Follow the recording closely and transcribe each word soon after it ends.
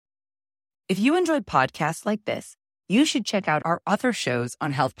If you enjoyed podcasts like this, you should check out our other shows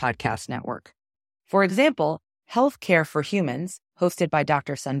on Health Podcast Network. For example, Healthcare for Humans, hosted by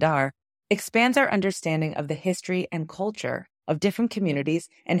Dr. Sundar, expands our understanding of the history and culture of different communities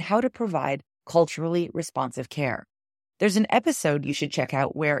and how to provide culturally responsive care. There's an episode you should check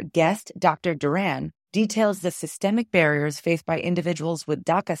out where guest Dr. Duran details the systemic barriers faced by individuals with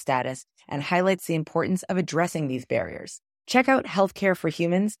DACA status and highlights the importance of addressing these barriers. Check out Healthcare for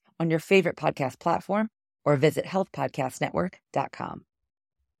Humans on your favorite podcast platform or visit healthpodcastnetwork.com.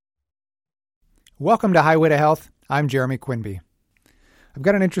 Welcome to Highway to Health. I'm Jeremy Quinby. I've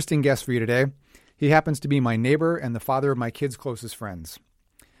got an interesting guest for you today. He happens to be my neighbor and the father of my kids' closest friends.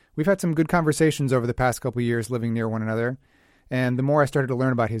 We've had some good conversations over the past couple of years living near one another, and the more I started to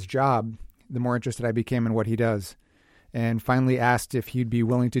learn about his job, the more interested I became in what he does, and finally asked if he'd be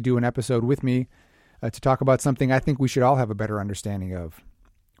willing to do an episode with me to talk about something I think we should all have a better understanding of: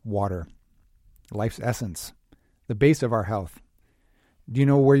 water, life's essence, the base of our health. Do you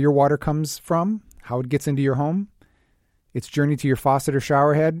know where your water comes from, how it gets into your home, its journey to your faucet or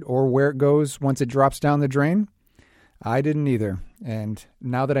shower head, or where it goes once it drops down the drain? I didn't either, and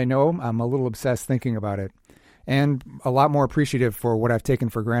now that I know, I'm a little obsessed thinking about it, and a lot more appreciative for what I've taken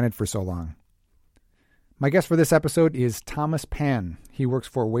for granted for so long. My guest for this episode is Thomas Pann. He works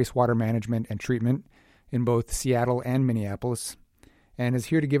for wastewater management and treatment in both Seattle and Minneapolis, and is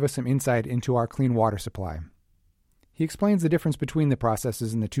here to give us some insight into our clean water supply. He explains the difference between the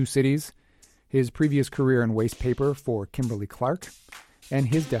processes in the two cities, his previous career in waste paper for Kimberly-Clark, and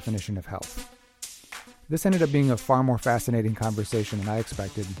his definition of health. This ended up being a far more fascinating conversation than I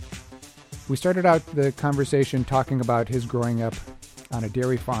expected. We started out the conversation talking about his growing up on a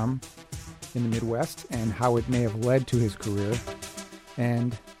dairy farm in the Midwest and how it may have led to his career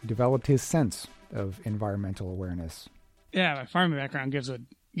and developed his sense of environmental awareness. Yeah, my farming background gives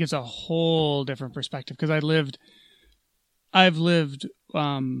a whole different perspective because I've lived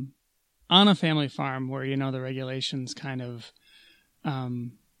on a family farm where, the regulations kind of,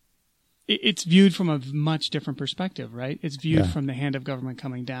 it's viewed from a much different perspective, right? It's viewed from the hand of government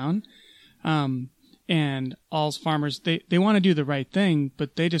coming down. And all farmers, they want to do the right thing,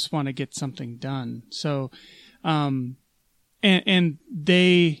 but they just want to get something done. So, and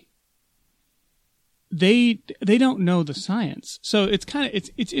they don't know the science. So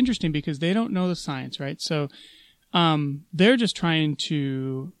it's interesting because they don't know the science, right? So, they're just trying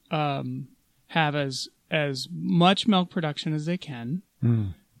to, have as much milk production as they can.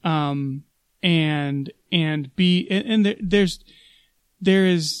 And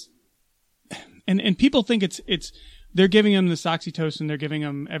people think it's they're giving them this oxytocin, they're giving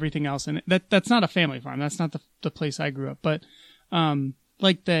them everything else, and that's not a family farm. That's not the place I grew up. But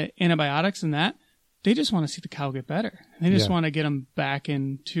like the antibiotics and that, they just want to see the cow get better. They just want to get them back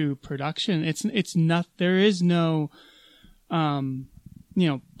into production. It's not. There is no,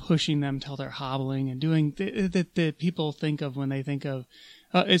 pushing them till they're hobbling and doing that people think of when they think of,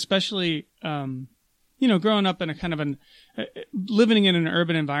 especially, growing up in a kind of living in an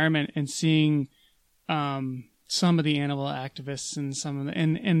urban environment and seeing, some of the animal activists and some of the,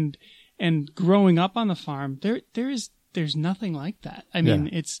 and growing up on the farm, there's nothing like that. I mean,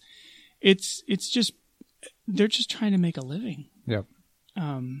 it's just, they're just trying to make a living. Yep.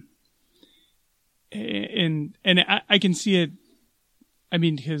 And I can see it. I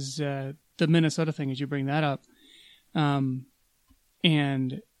mean, because the Minnesota thing, as you bring that up, and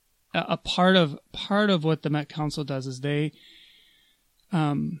a part of what the Met Council does is they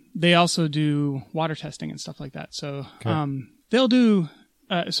also do water testing and stuff like that. So they'll do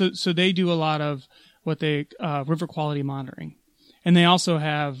so they do a lot of what they river quality monitoring, and they also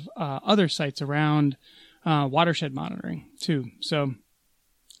have other sites around watershed monitoring too. So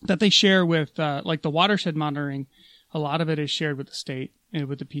that they share with like the watershed monitoring. A lot of it is shared with the state and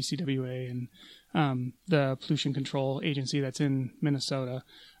with the PCWA and the pollution control agency that's in Minnesota,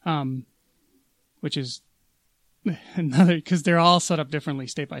 which is another, because they're all set up differently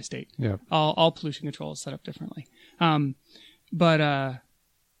state by state. Yeah. All pollution control is set up differently. So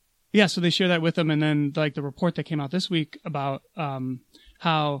they share that with them. And then like the report that came out this week about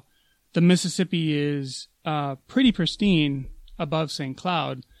how the Mississippi is pretty pristine above St.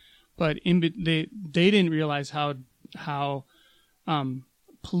 Cloud, but they didn't realize how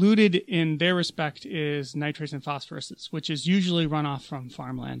polluted in their respect is nitrates and phosphoruses, which is usually runoff from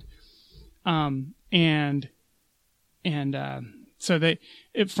farmland. So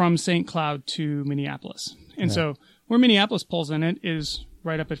from St. Cloud to Minneapolis. And so where Minneapolis pulls in it is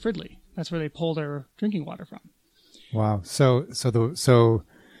right up at Fridley. That's where they pull their drinking water from. Wow. So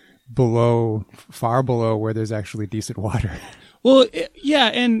below, far below where there's actually decent water. Well, yeah.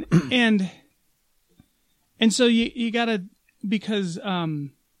 And And so you gotta, because,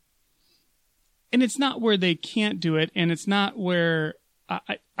 and it's not where they can't do it, and it's not where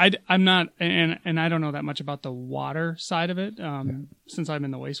I'm not, and I don't know that much about the water side of it, since I'm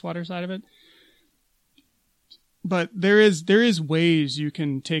in the wastewater side of it. But there is ways you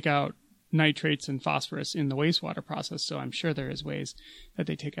can take out nitrates and phosphorus in the wastewater process. So I'm sure there is ways that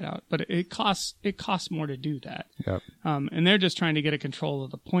they take it out, but it costs more to do that. Yep. And they're just trying to get a control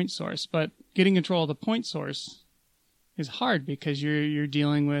of the point source, but getting control of the point source is hard because you're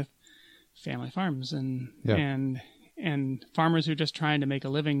dealing with family farms and farmers who are just trying to make a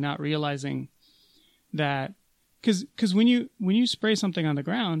living, not realizing that, because when you spray something on the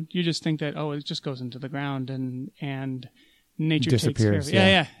ground, you just think that, oh, it just goes into the ground and nature takes care of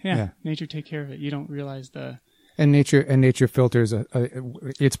it. Yeah. Nature takes care of it. You don't realize and nature filters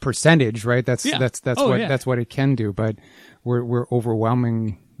its percentage, right? That's what it can do. But we're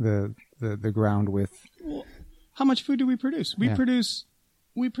overwhelming the ground with. Well, how much food do we produce? We produce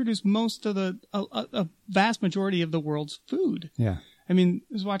most of a vast majority of the world's food. Yeah. I mean,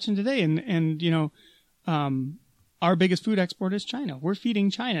 I was watching today, and our biggest food export is China. We're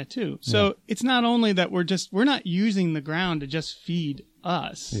feeding China too. So it's not only that we're not using the ground to just feed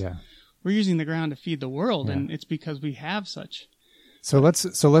us. Yeah. We're using the ground to feed the world, and it's because we have such. So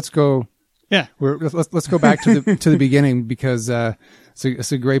let's go. Yeah. Let's go back to the beginning, because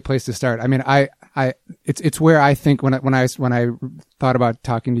it's a great place to start. I mean, it's where I think when I thought about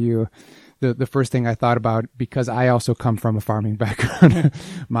talking to you, the first thing I thought about, because I also come from a farming background.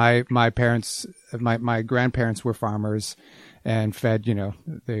 my grandparents were farmers and fed,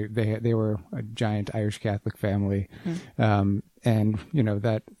 they were a giant Irish Catholic family. And,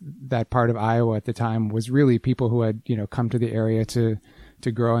 that part of Iowa at the time was really people who had, come to the area to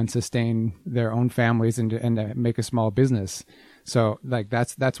grow and sustain their own families and to make a small business. So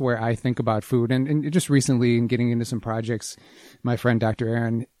that's where I think about food. And just recently, in getting into some projects, my friend Dr.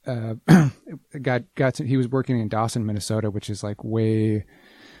 Aaron he was working in Dawson, Minnesota, which is like way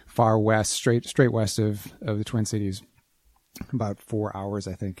far west, straight west of the Twin Cities, about 4 hours,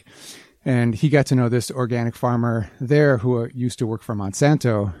 I think. And he got to know this organic farmer there who used to work for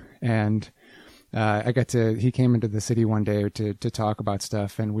Monsanto. And he came into the city one day to talk about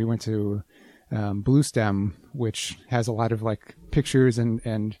stuff, and we went to Blue Stem, which has a lot of like pictures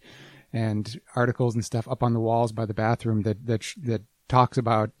and articles and stuff up on the walls by the bathroom that talks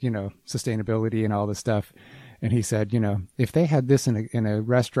about, sustainability and all this stuff. And he said, if they had this in a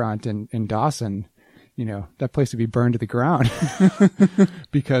restaurant in Dawson, that place would be burned to the ground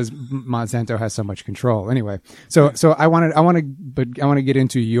because Monsanto has so much control. Anyway, so I want to get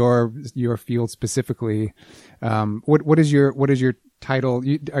into your field specifically. What is your title?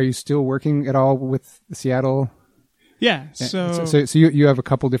 Are you still working at all with Seattle? Yeah. So you have a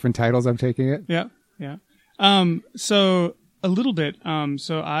couple different titles. I'm taking it. Yeah. So a little bit.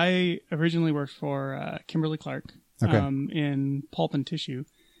 So I originally worked for Kimberly-Clark in pulp and tissue.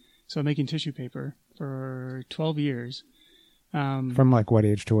 So making tissue paper for 12 years. From like what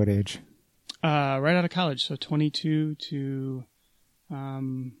age to what age? Right out of college. So 22 to, I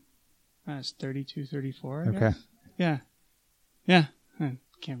was 32, 34. I guess. Yeah. I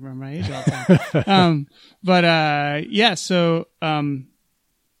can't remember my age all the time. So,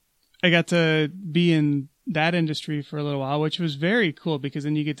 I got to be in that industry for a little while, which was very cool because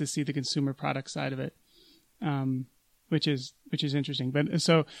then you get to see the consumer product side of it. Which is interesting. But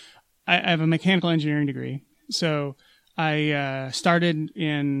so I have a mechanical engineering degree. So I started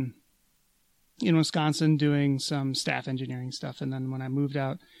in Wisconsin doing some staff engineering stuff. And then when I moved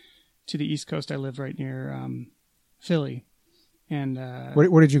out to the East Coast, I lived right near Philly. And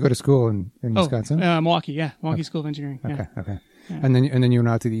where did you go to school in Wisconsin? Milwaukee. Yeah, Milwaukee School of Engineering. Okay. Yeah. Okay. Yeah. And then you went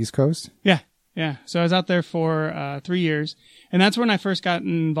out to the East Coast. Yeah. So I was out there for 3 years, and that's when I first got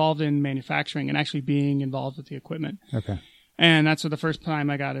involved in manufacturing and actually being involved with the equipment. Okay. And that's the first time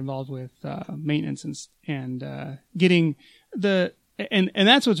I got involved with maintenance and getting and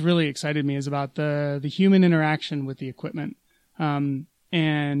that's what's really excited me is about the human interaction with the equipment,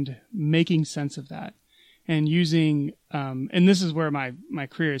 and making sense of that. And using, and this is where my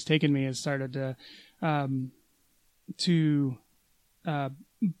career has taken me, has started to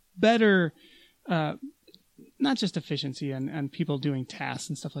better, not just efficiency and people doing tasks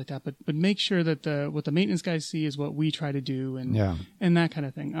and stuff like that, but make sure that what the maintenance guys see is what we try to do and that kind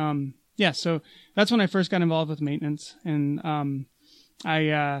of thing. So that's when I first got involved with maintenance, and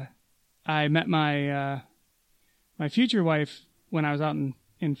I met my future wife when I was out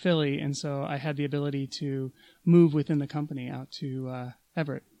in Philly, and so I had the ability to move within the company out to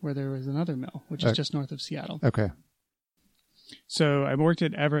Everett, where there was another mill, which is just north of Seattle. Okay. So I worked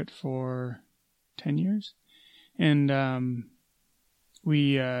at Everett for 10 years, And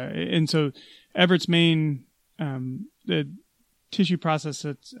so Everett's main the tissue process.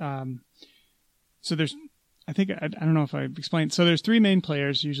 It's so there's I don't know if I've explained. So there's three main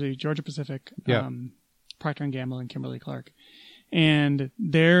players, usually Georgia Pacific, Procter & Gamble, and Kimberly-Clark. And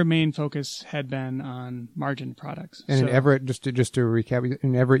their main focus had been on margin products. And in Everett, just to recap,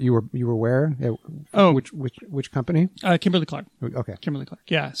 in Everett you were where? Which company? Kimberly-Clark. Okay. Kimberly-Clark.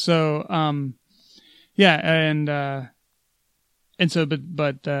 Yeah. So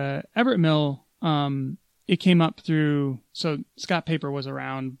but Everett Mill, it came up through. So Scott Paper was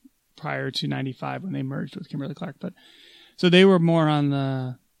around prior to '95 when they merged with Kimberly-Clark, but so they were more on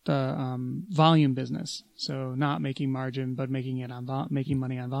the volume business, so not making margin, but making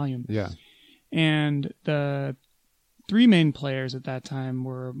money on volume. Yeah. And the three main players at that time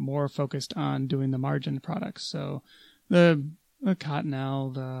were more focused on doing the margin products. So the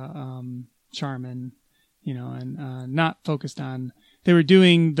Cottonelle, the Charmin, and not focused on. They were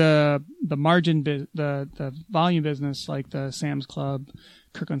doing the margin the volume business, like the Sam's Club,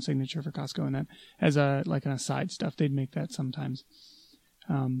 Kirkland Signature for Costco, and that as a side stuff. They'd make that sometimes.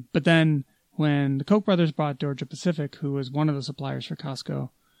 But then when the Koch brothers bought Georgia Pacific, who was one of the suppliers for Costco,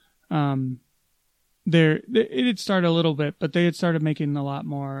 it had started a little bit, but they had started making a lot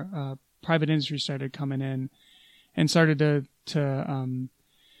more. Private industry started coming in and started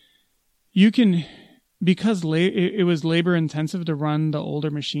because it was labor intensive to run the older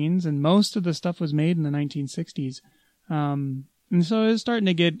machines, and most of the stuff was made in the 1960s. And so it was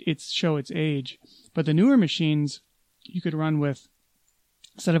starting to show its age. But the newer machines you could run with,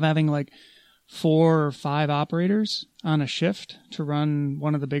 instead of having like 4 or 5 operators on a shift to run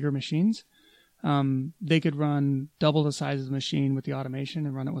one of the bigger machines, they could run double the size of the machine with the automation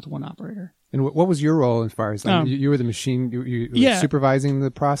and run it with one operator. And what was your role as far as you were the machine? You were supervising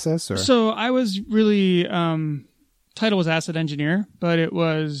the process, or? So I was really title was asset engineer, but it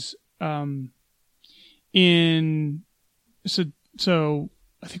was so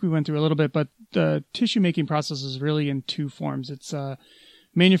I think we went through a little bit, but the tissue making process is really in 2 forms. It's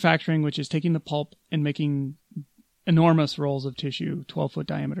manufacturing, which is taking the pulp and making enormous rolls of tissue, 12-foot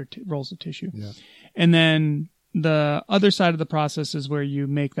diameter rolls of tissue. Yeah. And then the other side of the process is where you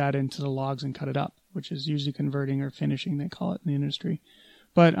make that into the logs and cut it up, which is usually converting or finishing, they call it in the industry.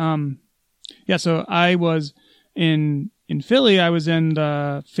 But so I was in Philly, I was in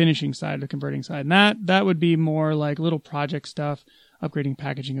the finishing side, the converting side. And that would be more like little project stuff, upgrading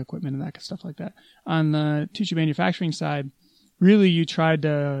packaging equipment and that stuff like that. On the tissue manufacturing side, really you tried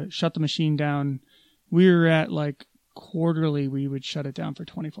to shut the machine down. We were at like quarterly, we would shut it down for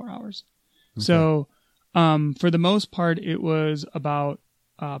 24 hours. Okay. So for the most part, it was about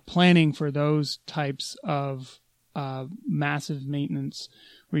planning for those types of massive maintenance,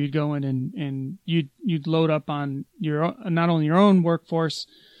 where you'd go in and you'd load up on not only your own workforce,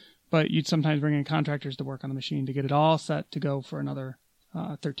 but you'd sometimes bring in contractors to work on the machine to get it all set to go for another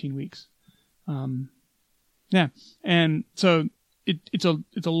 13 weeks. And so it's a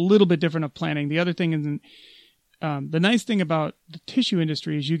little bit different of planning. The other thing is, the nice thing about the tissue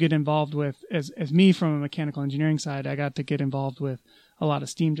industry is you get involved with, as me from a mechanical engineering side, I got to get involved with a lot of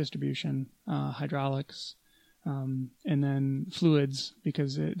steam distribution, hydraulics, and then fluids,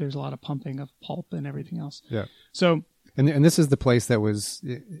 because there's a lot of pumping of pulp and everything else. Yeah. So, and this is the place that was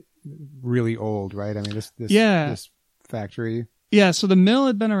really old, right? I mean, this factory. Yeah. So the mill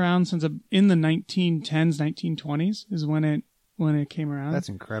had been around since in the 1910s, 1920s is when it came around. That's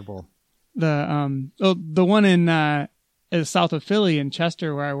incredible. The one in south of Philly in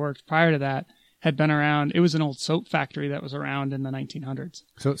Chester, where I worked prior to that, had been around. It was an old soap factory that was around in the 1900s.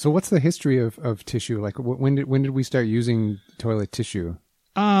 So what's the history of tissue? Like when did we start using toilet tissue?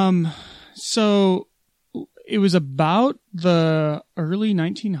 So it was about the early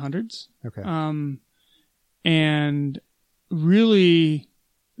 1900s. Okay. And really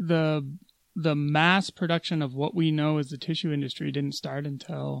the mass production of what we know as the tissue industry didn't start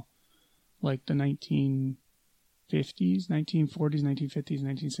until like the 1940s, 1950s,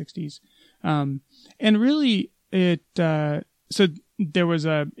 1960s. And really it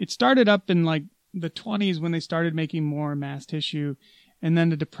started up in like the 20s when they started making more mass tissue, and then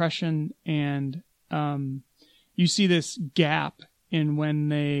the Depression, and you see this gap in when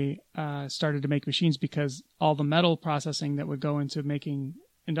they started to make machines, because all the metal processing that would go into making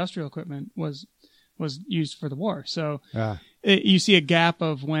industrial equipment was used for the war. So you see a gap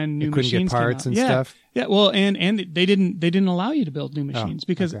of when new machines get parts came out. And stuff. Yeah, well, and they didn't allow you to build new machines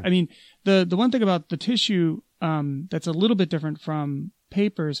because I mean the one thing about the tissue that's a little bit different from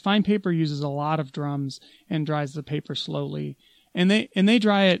paper is fine paper uses a lot of drums and dries the paper slowly, and they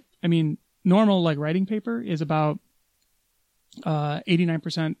dry it. I mean, normal like writing paper is about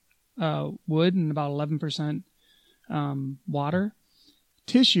 89% wood and about 11% water.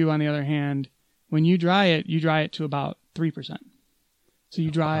 Tissue, on the other hand, when you dry it to about 3%. So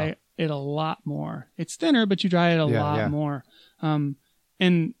you dry it a lot more. It's thinner, but you dry it a lot more.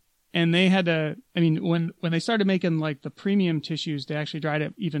 And they had to, I mean, when they started making like the premium tissues, they actually dried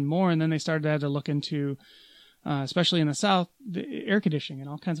it even more. And then they started to have to look into, especially in the South, the air conditioning and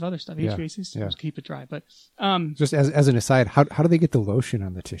all kinds of other stuff. HVAC systems keep it dry. But just as an aside, how do they get the lotion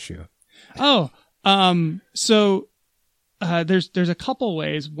on the tissue? So there's a couple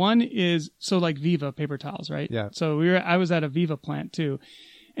ways. One is so like Viva paper towels, right? Yeah. So I was at a Viva plant too,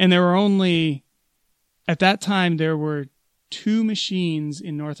 and there were only at that time there were 2 machines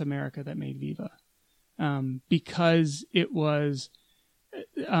in North America that made Viva, because it was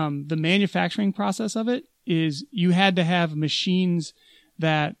the manufacturing process of it is you had to have machines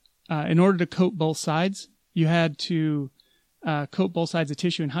that in order to coat both sides, you had to coat both sides of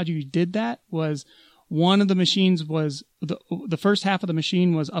tissue. And how you did that was one of the machines was the first half of the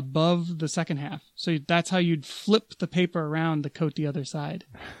machine was above the second half. So that's how you'd flip the paper around to coat the other side.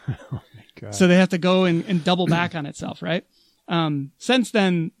 Oh my God. So they have to go and double back on itself, right? Since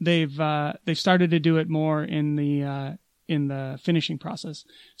then they've started to do it more in the finishing process.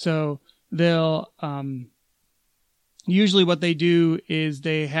 So they'll usually what they do is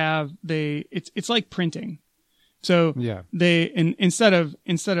it's like printing. So instead of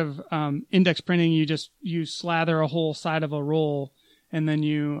index printing, you slather a whole side of a roll, and then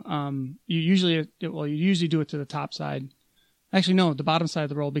you usually do it to the top side. Actually, no, the bottom side of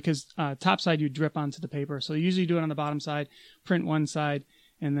the roll, because top side you drip onto the paper. So you usually do it on the bottom side, print one side,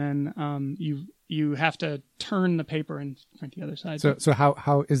 and then you have to turn the paper and print the other side. So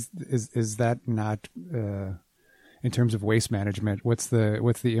how is that not in terms of waste management? What's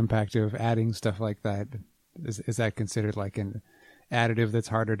the impact of adding stuff like that? Is that considered like an additive that's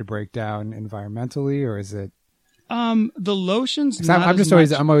harder to break down environmentally, or is it? The lotions.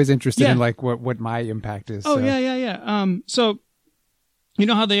 I'm always interested in like what my impact is. Oh, so. Yeah. So, you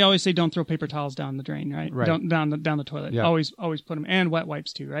know how they always say don't throw paper towels down the drain, right? Don't down the toilet. Yeah. Always put them, and wet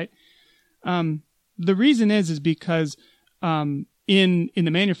wipes too, right? The reason is because in the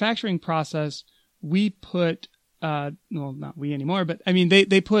manufacturing process we put well, not we anymore, but I mean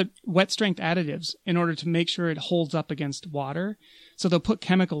they put wet strength additives in order to make sure it holds up against water. So they'll put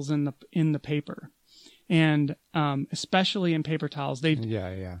chemicals in the paper. And especially in paper towels, they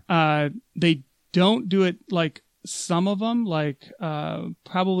don't do it like some of them, like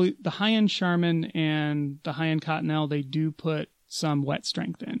probably the high-end Charmin and the high-end Cottonelle. They do put some wet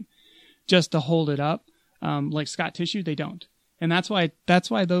strength in just to hold it up. Like Scott Tissue, they don't, and that's why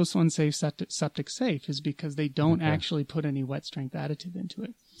those ones say septic safe, is because they don't actually put any wet strength additive into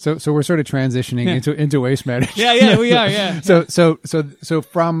it. So we're sort of transitioning into waste management. Yeah, we are. Yeah. So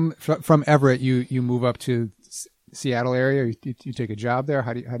from Everett, you move up to Seattle area. You take a job there.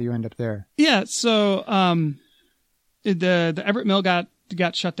 How do you end up there? Yeah. So the Everett mill got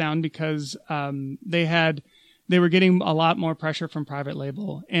shut down because they were getting a lot more pressure from private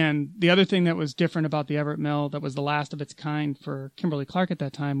label. And the other thing that was different about the Everett mill, that was the last of its kind for Kimberly-Clark at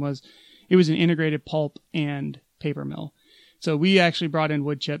that time, was it was an integrated pulp and paper mill. So we actually brought in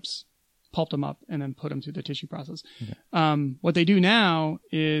wood chips, pulped them up, and then put them through the tissue process. Okay. What they do now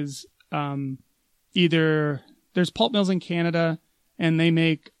is either there's pulp mills in Canada, and they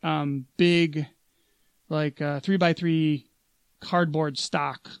make big, like 3x3 cardboard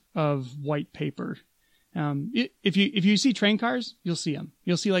stock of white paper. If you see train cars, you'll see them.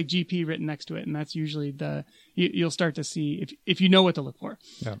 You'll see like GP written next to it, and that's usually you'll start to see if you know what to look for.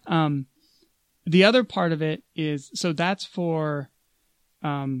 Yeah. The other part of it is, so that's for,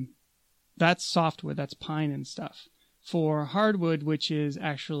 that's softwood, that's pine and stuff. For hardwood, which is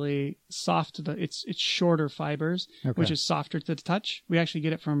actually soft it's shorter fibers, which is softer to the touch. We actually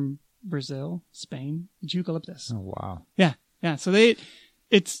get it from Brazil, Spain, eucalyptus. Oh, wow. Yeah. So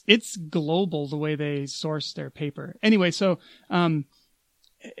it's global the way they source their paper. Anyway, so,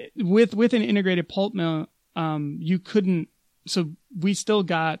 with an integrated pulp mill, you couldn't, so we still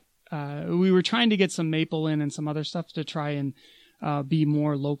got, we were trying to get some maple in and some other stuff to try and be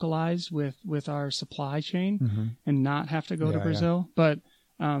more localized with our supply chain and not have to go to Brazil. Yeah. But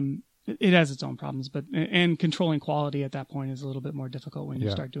it has its own problems. And controlling quality at that point is a little bit more difficult when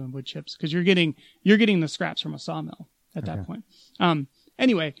you start doing wood chips, because you're getting the scraps from a sawmill at that point.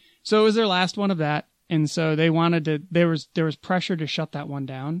 Anyway, so it was their last one of that, and so they wanted to. There was pressure to shut that one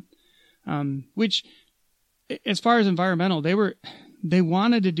down, which, as far as environmental, they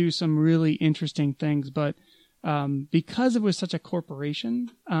wanted to do some really interesting things, but because it was such a corporation,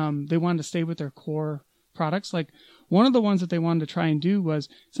 they wanted to stay with their core products. Like one of the ones that they wanted to try and do was,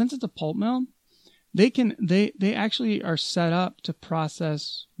 since it's a pulp mill, they actually are set up to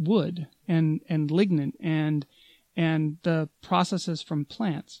process wood and lignin and the processes from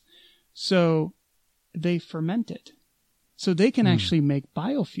plants. So they ferment it. So they can actually make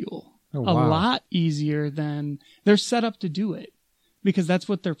biofuel a lot easier than they're set up to do it, because that's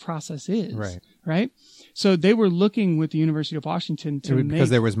what their process is. Right. So they were looking with the University of Washington because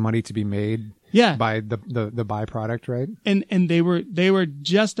there was money to be made by the byproduct, right? And they were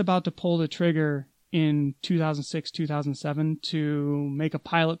just about to pull the trigger in 2006, 2007 to make a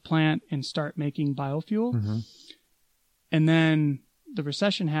pilot plant and start making biofuel. Mm-hmm. And then the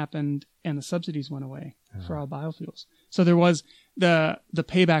recession happened and the subsidies went away for all biofuels. So there was the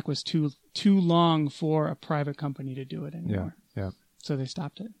payback was too long for a private company to do it anymore. Yeah. So they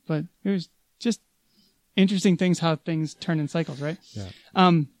stopped it. But it was just interesting things, how things turn in cycles, right?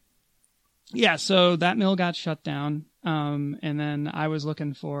 Yeah. So that mill got shut down. And then I was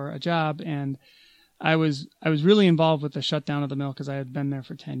looking for a job, and I was really involved with the shutdown of the mill because I had been there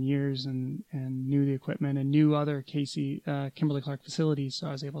for 10 years and knew the equipment and knew other Kimberly-Clark facilities. So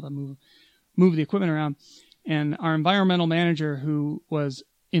I was able to move the equipment around. And our environmental manager, who was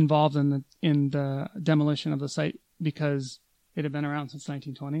involved in the demolition of the site because it had been around since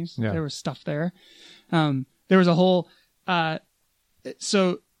 1920s. Yeah. There was stuff there. There was a whole,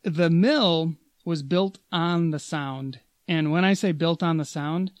 so the mill was built on the Sound. And when I say built on the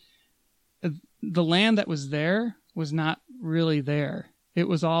Sound, the land that was there was not really there. It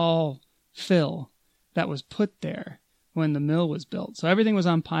was all fill that was put there when the mill was built. So everything was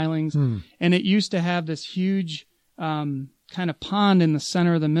on pilings, and it used to have this huge kind of pond in the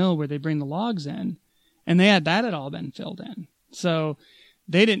center of the mill where they bring the logs in, and that had all been filled in. So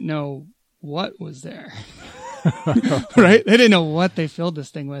they didn't know what was there, right? They didn't know what they filled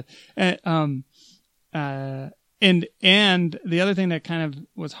this thing with. And the other thing that kind of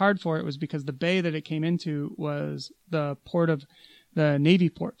was hard for it was because the bay that it came into was the port of the Navy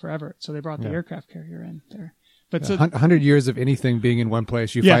port for Everett. So they brought the aircraft carrier in there. But 100 years of anything being in one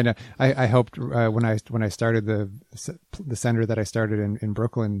place, you find. I helped when I started the center that I started in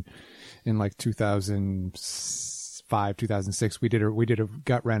Brooklyn in like 2005, 2006. We did a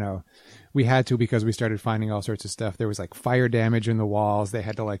gut reno. We had to, because we started finding all sorts of stuff. There was like fire damage in the walls. They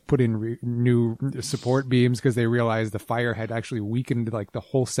had to like put in new support beams because they realized the fire had actually weakened like the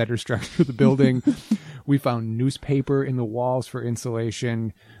whole center structure of the building. We found newspaper in the walls for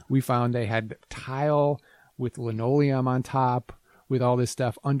insulation. We found they had tile with linoleum on top, with all this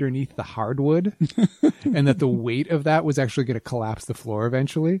stuff underneath the hardwood, and that the weight of that was actually going to collapse the floor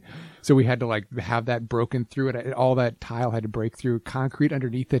eventually. So we had to like have that broken through it. All that tile had to break through. Concrete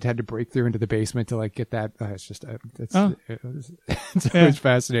underneath it had to break through into the basement to like get that. It's always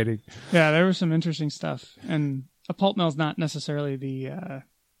fascinating. Yeah, there was some interesting stuff. And a pulp mill is not necessarily the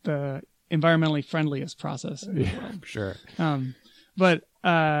environmentally friendliest process in the world. Sure.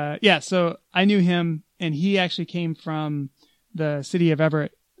 So I knew him, and he actually came from the city of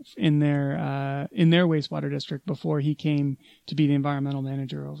Everett in their wastewater district before he came to be the environmental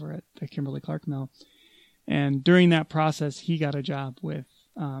manager over at the Kimberly-Clark mill. And during that process, he got a job with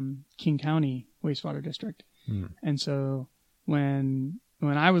King County wastewater district. And so when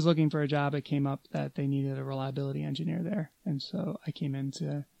I was looking for a job, it came up that they needed a reliability engineer there. And so I came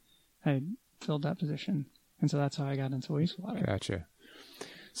I filled that position. And so that's how I got into wastewater. Gotcha.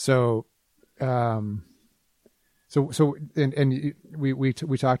 So, we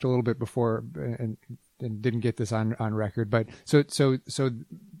talked a little bit before and didn't get this on record, but so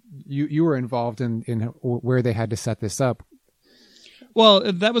you were involved in where they had to set this up.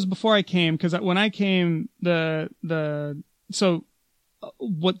 Well, that was before I came, because when I came, what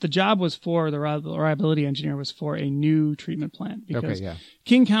the job was for, the reliability engineer, was for a new treatment plant, because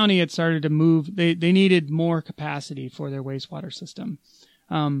King County had started to move. They needed more capacity for their wastewater system.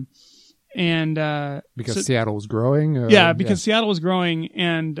 Because Seattle was growing? Seattle was growing,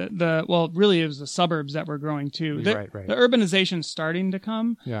 and really it was the suburbs that were growing too. The urbanization's starting to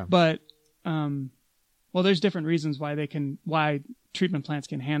come, but there's different reasons why treatment plants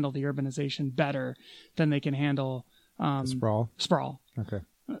can handle the urbanization better than they can handle sprawl. Okay.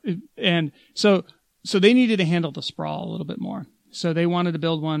 And so they needed to handle the sprawl a little bit more. So they wanted to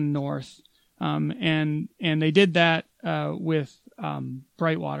build one north, and they did that with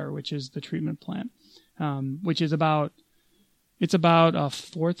Brightwater, which is the treatment plant, which is about a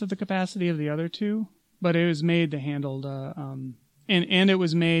fourth of the capacity of the other two, but it was made to handle and it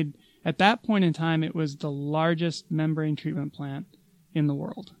was made at that point in time. It was the largest membrane treatment plant in the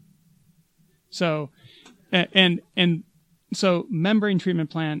world. So And so membrane treatment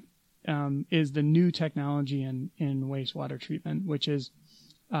plant is the new technology in wastewater treatment, which is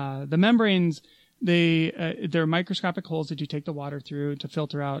the membranes. They're microscopic holes that you take the water through to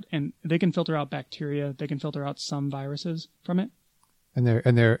filter out, and they can filter out bacteria. They can filter out some viruses from it. And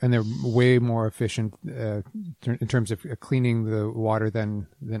they're way more efficient in terms of cleaning the water than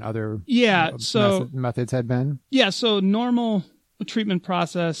other methods had been. Yeah, so normal treatment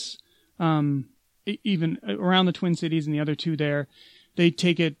process, even around the Twin Cities and the other two there, they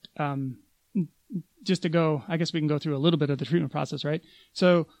take it just to go. I guess we can go through a little bit of the treatment process, right?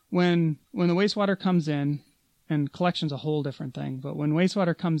 So when the wastewater comes in, and collection's a whole different thing, but when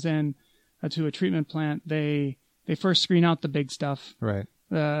wastewater comes in to a treatment plant, they first screen out the big stuff, right?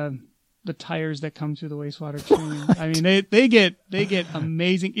 The tires that come through the wastewater stream. I mean, they get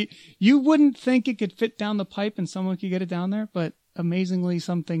amazing. You wouldn't think it could fit down the pipe and someone could get it down there, but amazingly,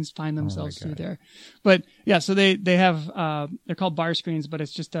 some things find themselves through there. But yeah, so they have they're called bar screens, but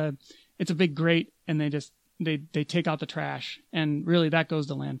it's just a big grate, and they take out the trash, and really that goes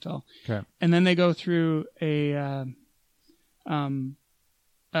to landfill. Okay. And then they go through they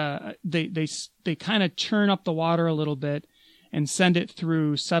kind of churn up the water a little bit and send it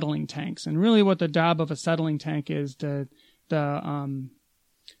through settling tanks. And really what the job of a settling tank is, the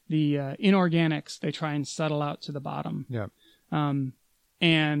inorganics, they try and settle out to the bottom. Yeah.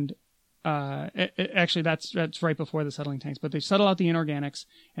 Actually that's right before the settling tanks, but they settle out the inorganics,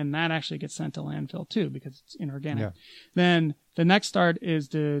 and that actually gets sent to landfill too because it's inorganic. Yeah. Then the next start is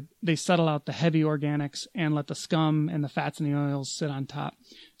they settle out the heavy organics and let the scum and the fats and the oils sit on top.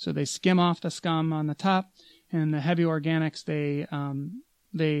 So they skim off the scum on the top, and the heavy organics they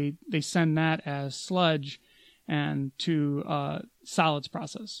send that as sludge and to solids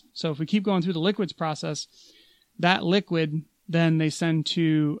process. So if we keep going through the liquids process, that liquid then they send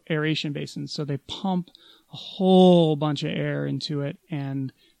to aeration basins. So they pump a whole bunch of air into it,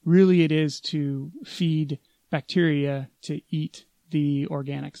 and really it is to feed bacteria to eat the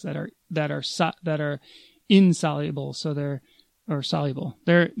organics that are insoluble. So they're soluble.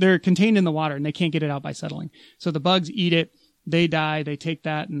 They're contained in the water, and they can't get it out by settling. So the bugs eat it, they die, they take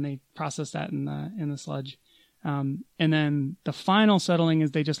that and they process that in the sludge. And then the final settling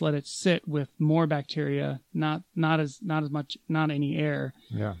is they just let it sit with more bacteria, not as much, not any air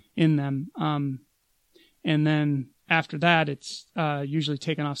in them. And then after that, it's usually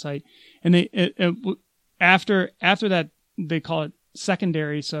taken off site. And after that, they call it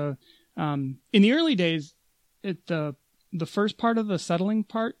secondary. So in the early days, the first part of the settling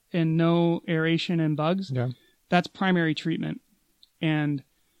part and no aeration and bugs, that's primary treatment. And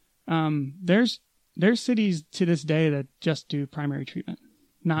there's cities to this day that just do primary treatment,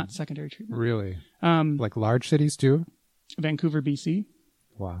 not secondary treatment. Really? Like large cities too? Vancouver, BC.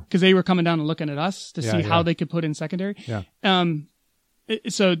 Wow. Because they were coming down and looking at us to see how they could put in secondary. Yeah.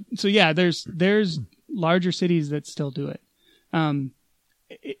 So yeah, there's larger cities that still do it.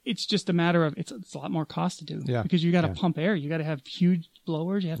 It's just a matter of it's a lot more cost to do. Yeah. Because you got to pump air, you got to have huge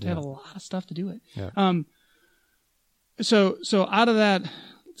blowers, you have to have a lot of stuff to do it. Yeah. So out of that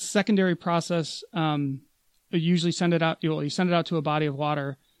secondary process, you usually send it out. You send it out to a body of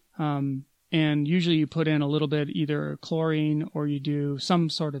water, and usually you put in a little bit either chlorine or you do some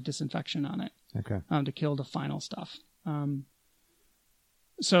sort of disinfection on it. Okay. To kill the final stuff.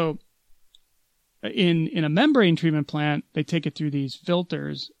 So in a membrane treatment plant, they take it through these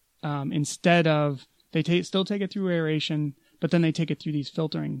filters instead of still take it through aeration, but then they take it through these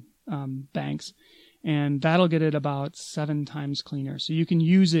filtering banks. And that'll get it about 7 times cleaner. So you can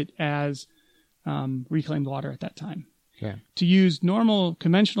use it as reclaimed water at that time. Okay. To use normal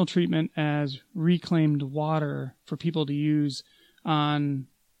conventional treatment as reclaimed water for people to use on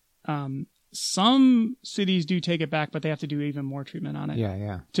some cities do take it back, but they have to do even more treatment on it.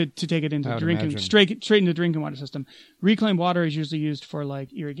 Yeah. To take it into drinking, straight into drinking water system. Reclaimed water is usually used for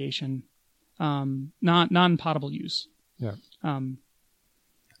like irrigation, non-potable use. Yeah.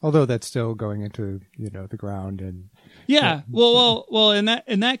 Although that's still going into the ground and well in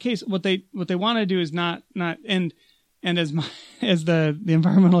that case what they want to do is not and as the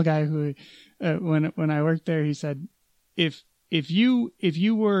environmental guy who when I worked there, he said if you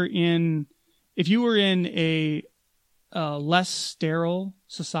were in a less sterile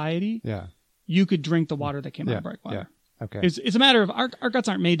society, you could drink the water that came out of our water. Yeah. Okay. It's a matter of our guts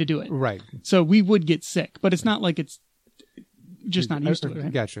aren't made to do it. Right. So we would get sick, but it's not like it's just not used to it.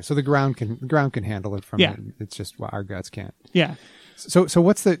 Right? Gotcha. So the ground can handle it from it. It's just our guts can't. Yeah. So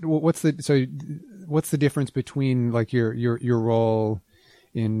what's the difference between like your role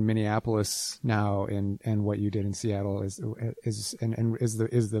in Minneapolis now and what you did in Seattle is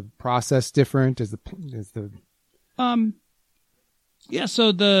the process different? So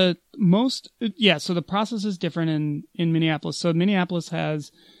the process is different in Minneapolis. So Minneapolis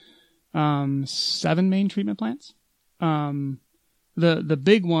has 7 main treatment plants. The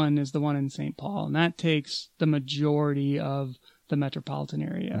big one is the one in St. Paul, and that takes the majority of the metropolitan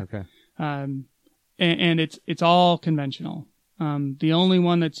area. Okay. And it's all conventional. The only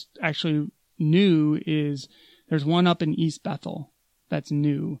one that's actually new is there's one up in East Bethel that's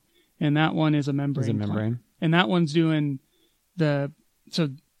new, and that one is a membrane. Plant. And that one's doing so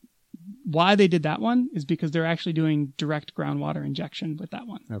why they did that one is because they're actually doing direct groundwater injection with that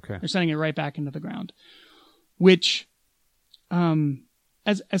one. Okay. They're sending it right back into the ground, which,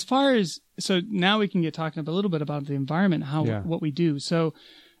 as far as, so now we can get talking a little bit about the environment, what we do. So,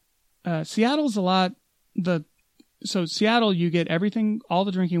 Seattle's so Seattle, you get everything, all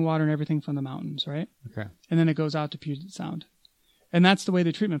the drinking water and everything from the mountains, right? Okay. And then it goes out to Puget Sound. And that's the way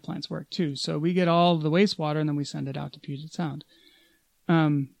the treatment plants work too. So we get all the wastewater and then we send it out to Puget Sound.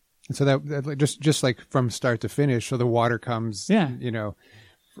 So that just like from start to finish. So the water comes, either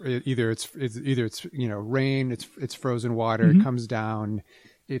it's rain, it's frozen water, Mm-hmm. it comes down,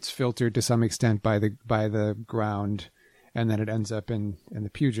 it's filtered to some extent by the ground, and then it ends up in the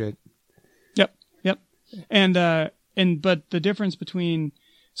Puget. Yep. But the difference between,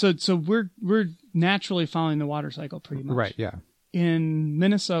 so we're naturally following the water cycle pretty much. Right. Yeah. In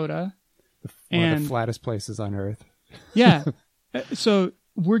Minnesota, one of the flattest places on earth. Yeah. So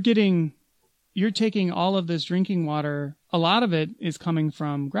you're taking all of this drinking water. A lot of it is coming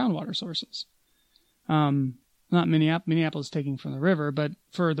from groundwater sources. Not Minneapolis taking from the river, but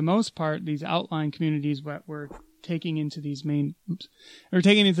for the most part, these outlying communities that we're taking into the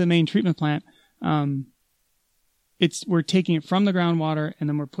main treatment plant, we're taking it from the groundwater and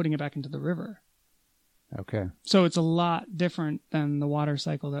then we're putting it back into the river. Okay. So it's a lot different than the water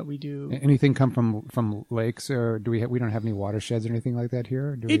cycle that we do. Anything come from lakes, or do we don't have any watersheds or anything like that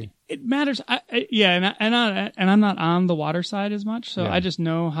here? It matters. And I'm not on the water side as much, so I just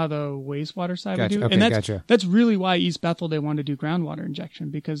know how the wastewater side we do. Okay, and that's really why East Bethel, they want to do groundwater injection,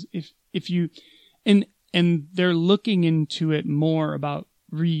 because if you and they're looking into it more about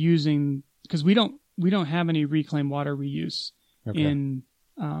reusing, because we don't have any reclaimed water reuse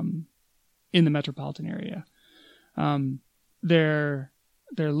in the metropolitan area. They're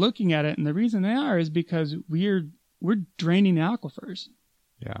looking at it, and the reason they are is because we're draining the aquifers,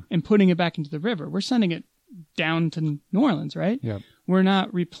 and putting it back into the river. We're sending it down to New Orleans, right? Yeah. We're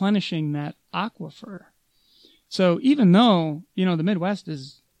not replenishing that aquifer. So even though the Midwest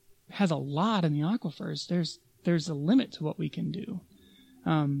has a lot in the aquifers, there's a limit to what we can do.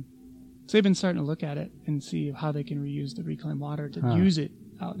 So they've been starting to look at it and see how they can reuse the reclaimed water to use it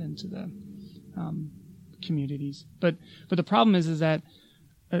out into the communities. But the problem is that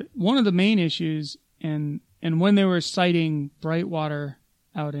one of the main issues, and when they were citing Brightwater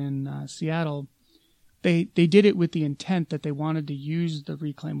out in Seattle, they did it with the intent that they wanted to use the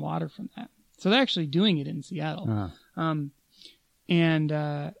reclaimed water from that. So they're actually doing it in Seattle. And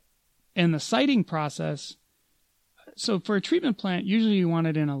the siting process. So for a treatment plant, usually you want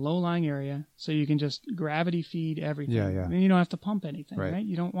it in a low-lying area so you can just gravity feed everything. Yeah. And you don't have to pump anything, right?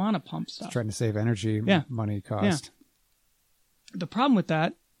 You don't want to pump stuff. It's trying to save energy, money, cost. Yeah. The problem with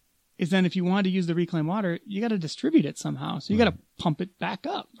that is then if you want to use the reclaimed water, you got to distribute it somehow. So you got to pump it back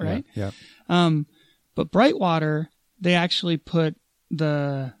up, right? Yeah. But Brightwater, they actually put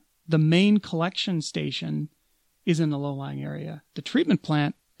the main collection station is in the low-lying area. The treatment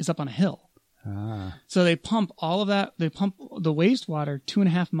plant is up on a hill. So they pump all of that. They pump the wastewater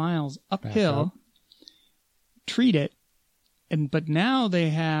 2.5 miles uphill, treat it, but now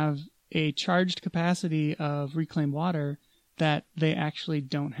they have a charged capacity of reclaimed water that they actually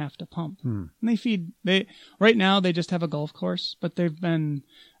don't have to pump. And right now they just have a golf course, but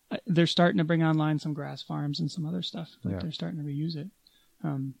they're starting to bring online some grass farms and some other stuff. They're starting to reuse it.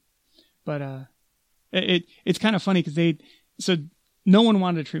 It's kind of funny because no one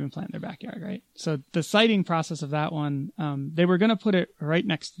wanted a treatment plant in their backyard, right? So the siting process of that one, they were going to put it right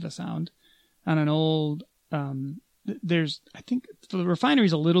next to the sound on an old, I think the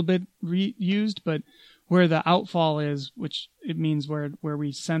refinery's a little bit reused, but where the outfall is, which it means where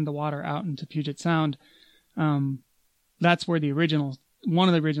we send the water out into Puget Sound, that's where one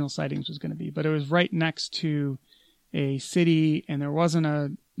of the original sightings was going to be. But it was right next to a city, and there was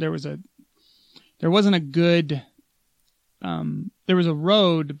a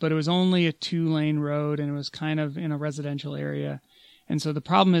road, but it was only a 2-lane road, and it was kind of in a residential area. And so the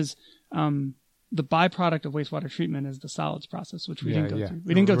problem is, the byproduct of wastewater treatment is the solids process, which we didn't go through.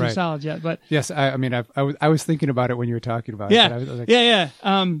 We didn't go right. through solids yet, but yes, I mean, I was thinking about it when you were talking about it. But I was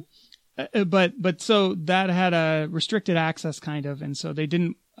like, But so that had a restricted access kind of, and so they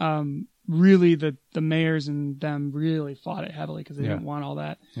didn't really the mayors and them really fought it heavily because they didn't want all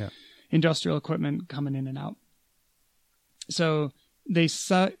that industrial equipment coming in and out. So they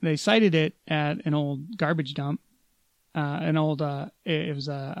cited it at an old garbage dump, it was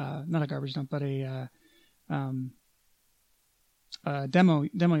not a garbage dump, but a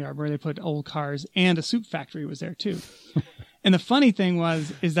demo yard where they put old cars, and a soup factory was there too. And the funny thing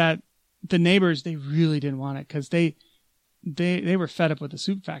is that the neighbors, they really didn't want it because they were fed up with the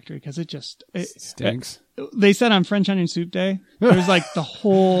soup factory because it stinks. They said on French onion soup day, it was like the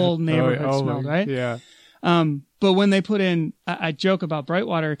whole neighborhood smelled, right? Yeah. But when they put in, I joke about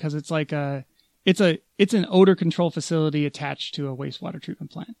Brightwater because it's like it's an odor control facility attached to a wastewater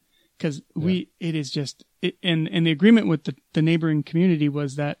treatment plant. Because and the agreement with the neighboring community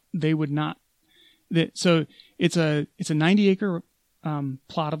was that they would not. So it's a 90 acre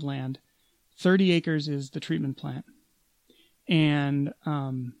plot of land. 30 acres is the treatment plant, and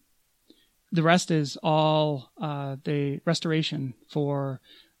the rest is all the restoration for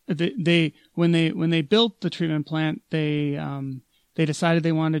when they built the treatment plant, they decided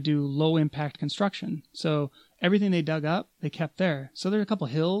they wanted to do low impact construction. So everything they dug up, they kept there. So there are a couple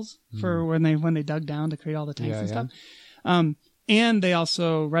hills for when they dug down to create all the tanks and stuff. And they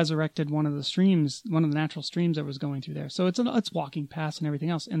also resurrected one of the natural streams that was going through there. So it's walking past and everything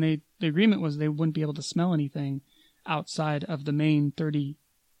else. And the agreement was they wouldn't be able to smell anything outside of the main 30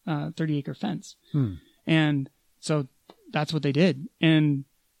 acre fence. And so that's what they did. And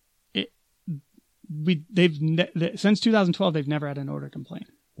since 2012, they've never had an odor complaint.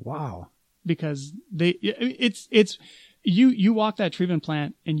 Wow. Because you walk that treatment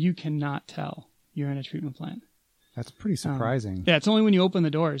plant and you cannot tell you're in a treatment plant. That's pretty surprising. It's only when you open the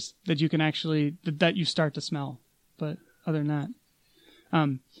doors that you can actually that you start to smell. But other than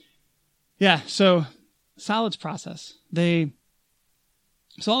that, so solids process. So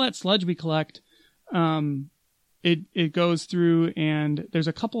all that sludge we collect, it goes through, and there's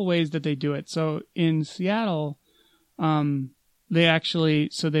a couple ways that they do it. So in Seattle, they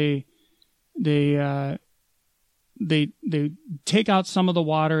take out some of the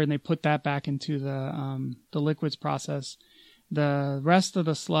water and they put that back into the liquids process. The rest of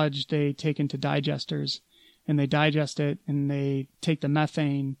the sludge they take into digesters, and they digest it, and they take the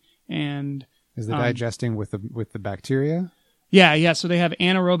methane and is the digesting with the bacteria? Yeah. So they have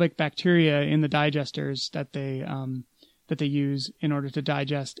anaerobic bacteria in the digesters that they use in order to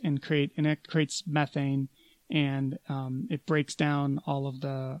digest and it creates methane, and it breaks down all of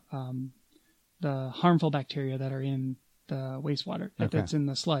the harmful bacteria that are in the wastewater that's in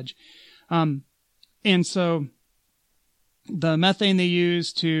the sludge. And so the methane they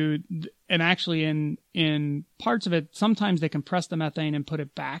use and actually in parts of it, sometimes they compress the methane and put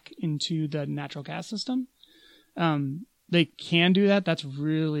it back into the natural gas system. They can do that. That's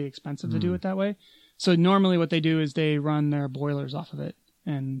really expensive to do it that way. So normally what they do is they run their boilers off of it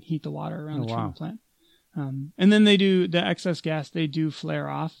and heat the water around the treatment plant. And then they do the excess gas, they do flare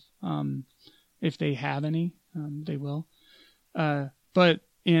off. If they have any, they will. But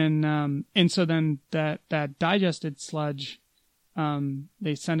and so then that digested sludge,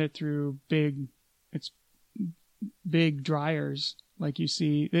 they send it through big dryers, like you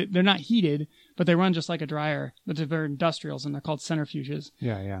see. They're not heated, but they run just like a dryer. But they're industrials, and they're called centrifuges.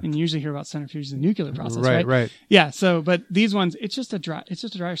 Yeah. And you usually hear about centrifuges in the nuclear process, right? Right. Yeah. So, but these ones, it's just a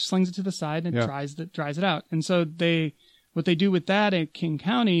dryer, slings it to the side and it dries it out. And so what they do with that in King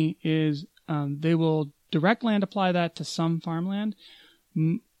County is they will direct land apply that to some farmland.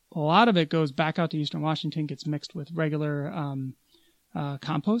 A lot of it goes back out to Eastern Washington, gets mixed with regular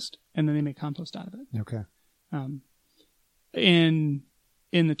compost, and then they make compost out of it. Okay. In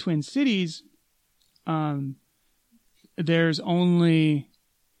the Twin Cities, there's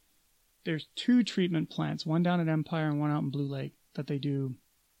two treatment plants, one down at Empire and one out in Blue Lake, that they do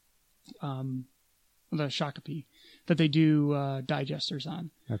the Shakopee, that they do digesters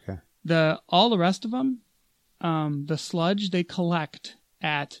on. Okay. All the rest of them, the sludge they collect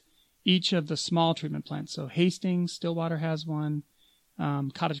at each of the small treatment plants. So Hastings, Stillwater has one,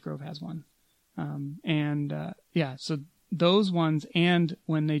 Cottage Grove has one. So those ones, and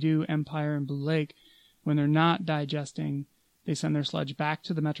when they do Empire and Blue Lake, when they're not digesting, they send their sludge back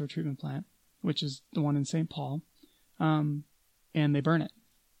to the Metro Treatment Plant, which is the one in St. Paul, and they burn it.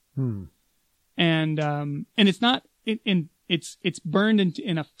 And it's not it's burned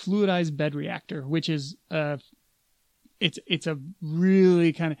in a fluidized bed reactor, which is it's a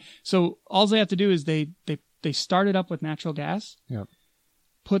really kind of, so all they have to do is they start it up with natural gas, Yep.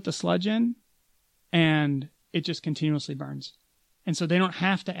 put the sludge in, and it just continuously burns. And so they don't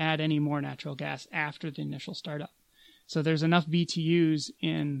have to add any more natural gas after the initial startup. So there's enough BTUs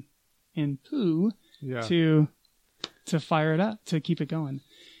in poo to fire it up, to keep it going.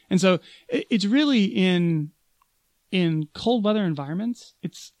 And so it's really in cold weather environments,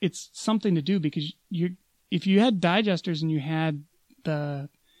 it's something to do, because if you had digesters and you had the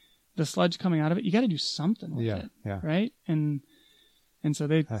sludge coming out of it, you got to do something with it. Yeah. Right. And so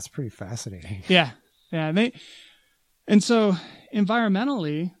that's pretty fascinating. Yeah. Yeah. And so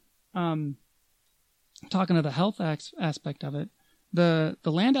environmentally, talking to the health aspect of it, the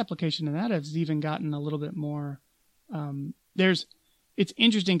land application in that has even gotten a little bit more, it's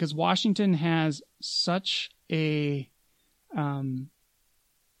interesting because Washington has such a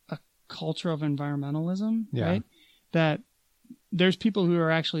culture of environmentalism, right? That there's people who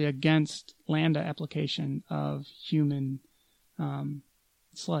are actually against land application of human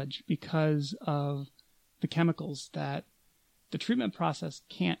sludge because of the chemicals that the treatment process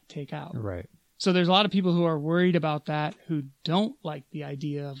can't take out. Right. So there's a lot of people who are worried about that, who don't like the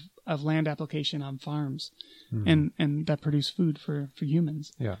idea of land application on farms and that produce food for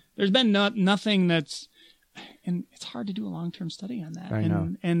humans. Yeah. There's been nothing that's, and it's hard to do a long-term study on that. I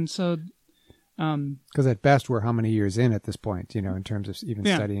know. And so, because at best we're how many years in at this point, in terms of even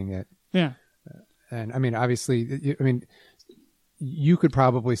studying it. Yeah. And I mean, obviously, you could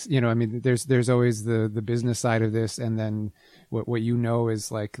probably, there's always the business side of this. And then what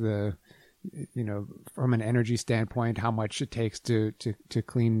is like the, from an energy standpoint, how much it takes to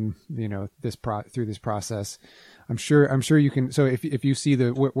clean, through this process. I'm sure you can. So if you see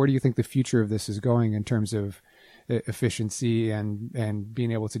where do you think the future of this is going in terms of efficiency and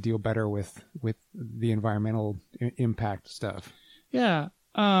being able to deal better with the environmental impact stuff? Yeah.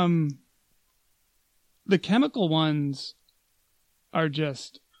 The chemical ones are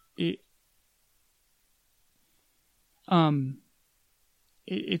just,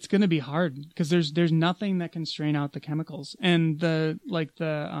 it's going to be hard because there's nothing that can strain out the chemicals, and a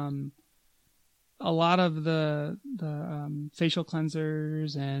lot of the facial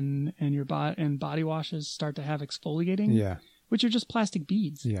cleansers and your body washes start to have exfoliating, which are just plastic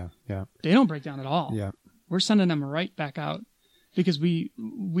beads. Yeah. They don't break down at all. Yeah. We're sending them right back out because we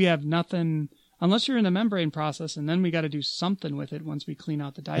have nothing unless you're in the membrane process, and then we got to do something with it once we clean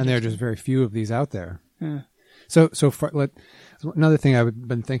out the digester. And there are just very few of these out there. Yeah. So another thing I've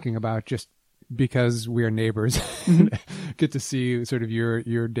been thinking about, just because we are neighbors, get to see sort of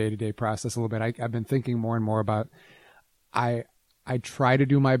your day-to-day process a little bit. I've been thinking more and more about, I try to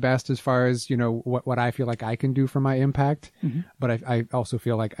do my best as far as, what I feel like I can do for my impact, but I also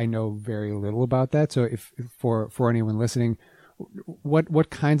feel like I know very little about that. So if for anyone listening, what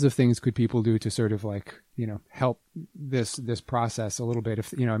kinds of things could people do to sort of like, help this process a little bit?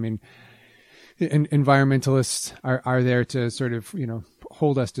 If, environmentalists are there to sort of,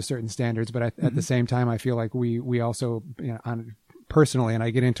 hold us to certain standards, but at the same time, I feel like we also, personally, and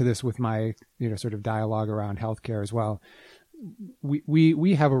I get into this with my, sort of dialogue around healthcare as well.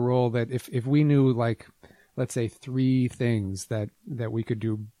 We have a role that if we knew, like, let's say 3 things that we could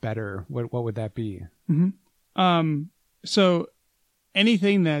do better, what would that be? So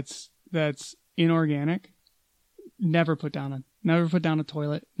anything that's inorganic, never put down a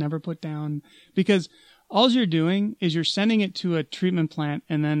toilet, because all you're doing is you're sending it to a treatment plant,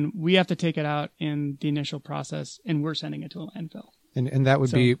 and then we have to take it out in the initial process, and we're sending it to a landfill. And that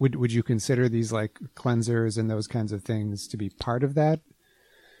would be, would you consider these like cleansers and those kinds of things to be part of that?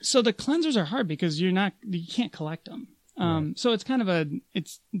 So the cleansers are hard because you can't collect them. Right. So it's kind of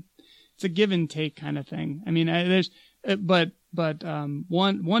it's a give and take kind of thing. I mean, but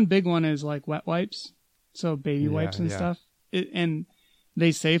one big one is like wet wipes. So baby wipes and stuff. And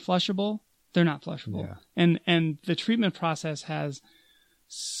they say flushable. They're not flushable. Yeah. And the treatment process has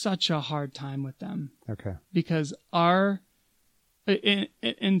such a hard time with them. Okay. Because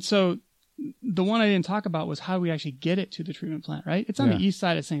and so the one I didn't talk about was how we actually get it to the treatment plant, right? It's on the east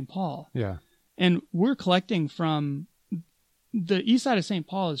side of St. Paul. Yeah. And we're collecting from the east side of St.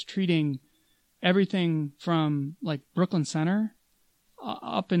 Paul is treating everything from like Brooklyn Center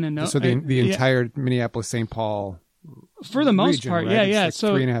up in the so the entire Minneapolis St. Paul for the most region, part, right? yeah. Like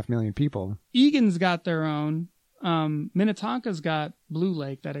so 3.5 million people. Egan's got their own. Minnetonka's got Blue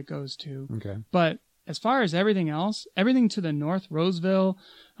Lake that it goes to. Okay. But as far as everything else, everything to the north, Roseville,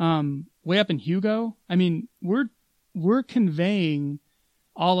 way up in Hugo, I mean, we're conveying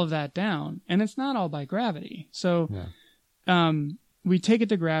all of that down, and it's not all by gravity. So, we take it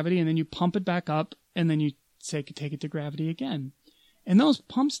to gravity, and then you pump it back up, and then you take it to gravity again. And those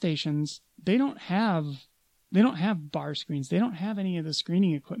pump stations, they don't have bar screens. They don't have any of the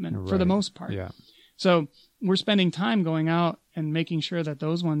screening equipment for the most part. Yeah. So we're spending time going out and making sure that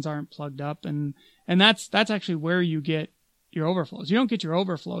those ones aren't plugged up. And that's actually where you get your overflows. You don't get your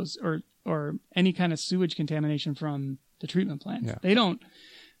overflows or any kind of sewage contamination from the treatment plants. Yeah. They don't,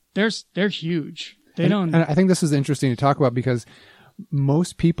 they're huge. And I think this is interesting to talk about because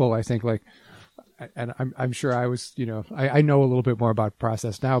most people, I think, like, and I'm sure I was, I know a little bit more about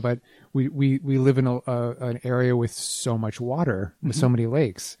process now, but we live in an area with so much water, with so many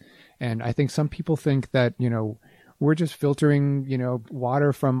lakes. And I think some people think that, we're just filtering,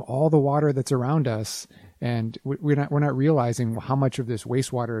 water from all the water that's around us. And we're not realizing how much of this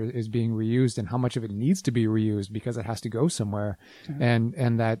wastewater is being reused and how much of it needs to be reused because it has to go somewhere. Mm-hmm.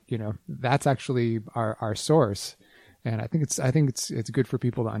 And that, that's actually our source. And I think it's good for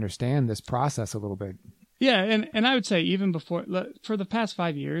people to understand this process a little bit. Yeah, and I would say even for the past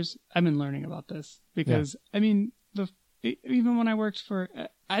 5 years, I've been learning about this because even when I worked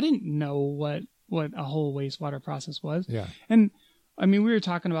I didn't know what a whole wastewater process was. Yeah, and we were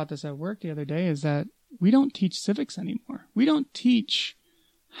talking about this at work the other day. Is that we don't teach civics anymore. We don't teach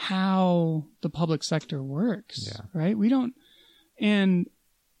how the public sector works. Yeah. Right. We don't, and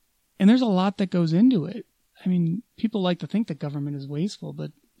there's a lot that goes into it. People like to think that government is wasteful,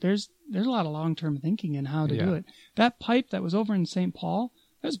 but there's a lot of long-term thinking in how to do it. That pipe that was over in St. Paul,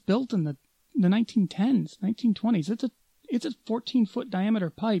 that was built in the 1910s, 1920s. It's a 14-foot diameter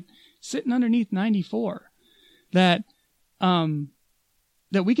pipe sitting underneath 94 that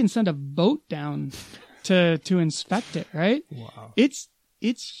we can send a boat down to inspect it, right? Wow. It's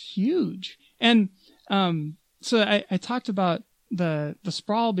huge. And so I talked about the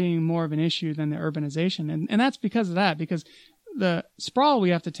sprawl being more of an issue than the urbanization. And that's because of that, because the sprawl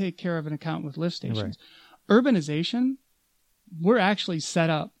we have to take care of an account with lift stations. Right. Urbanization, we're actually set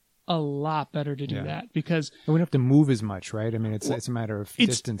up a lot better to do that because we don't have to move as much, right? It's a matter of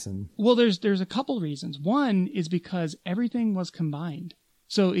distance and there's a couple reasons. One is because everything was combined.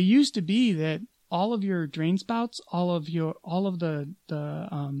 So it used to be that all of your drain spouts, all of the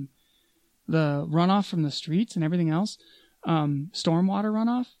runoff from the streets and everything else, stormwater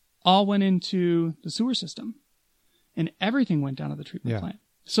runoff, all went into the sewer system, and everything went down to the treatment plant.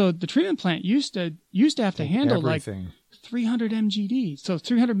 So the treatment plant used to have to handle everything. Like 300 MGD, so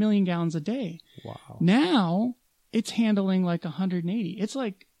 300 million gallons a day. Wow. Now it's handling like 180. It's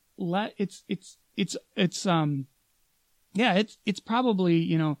like it's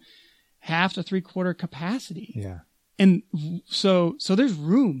probably half to 3/4 capacity. Yeah. And so there's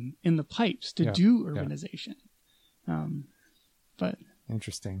room in the pipes to do urbanization. But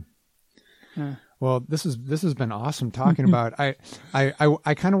interesting. Well, this has been awesome talking about. I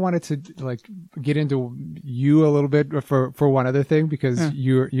kind of wanted to get into you a little bit for one other thing because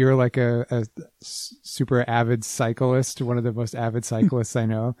you're like a super avid cyclist, one of the most avid cyclists I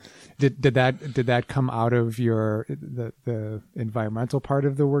know. Did that come out of the environmental part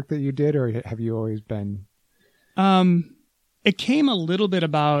of the work that you did, or have you always been? It came a little bit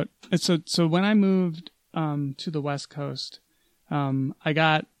about so when I moved to the West Coast, I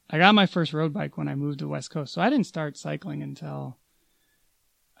got my first road bike when I moved to the West Coast. So I didn't start cycling until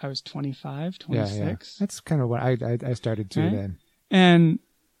I was 25, 26. Yeah. That's kind of what I started too then. And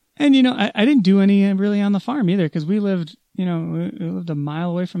I didn't do any really on the farm either because we lived a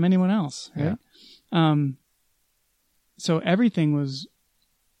mile away from anyone else. Right. Yeah. So everything was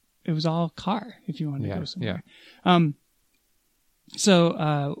all car if you wanted to go somewhere. Yeah.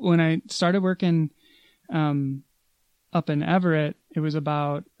 So when I started working up in Everett, it was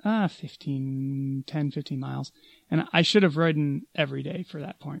about 15 miles. And I should have ridden every day for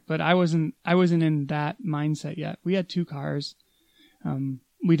that point, but I wasn't in that mindset yet. We had 2 cars. I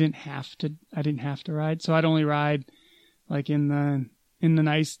didn't have to ride. So I'd only ride like in the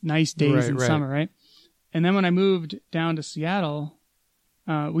nice days in summer. Right. And then when I moved down to Seattle,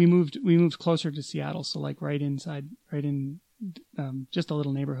 we moved closer to Seattle. So like right in just a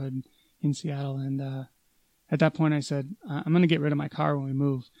little neighborhood in Seattle. And, at that point, I said, I'm going to get rid of my car when we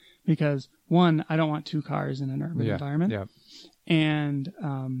move because, one, I don't want 2 cars in an urban environment. Yeah. And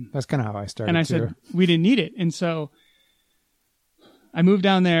that's kind of how I started, and I said, we didn't need it. And so I moved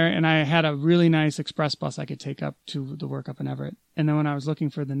down there, and I had a really nice express bus I could take up to the work up in Everett. And then when I was looking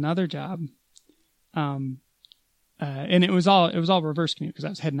for another job, and it was all reverse commute because I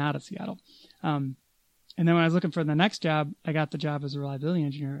was heading out of Seattle. And then when I was looking for the next job, I got the job as a reliability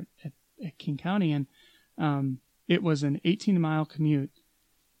engineer at King County, and it was an 18-mile commute,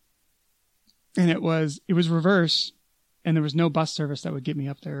 and it was reverse, and there was no bus service that would get me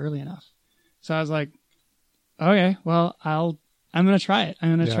up there early enough. So I was like, okay, well, I'm going to try it.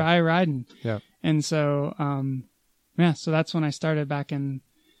 I'm going to try riding. Yeah. And so, so that's when I started back in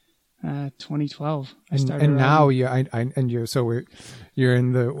 2012. I started and now riding. you're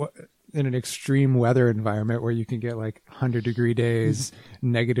in an extreme weather environment where you can get like 100-degree days,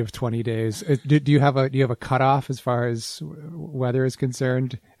 negative 20 days. Do you have a cutoff as far as weather is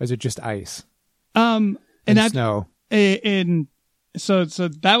concerned? Or is it just ice? And snow. So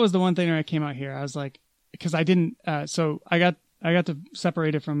that was the one thing when I came out here. I was like, because I didn't. So I got to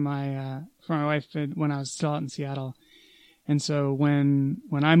separated from my wife when I was still out in Seattle, and so when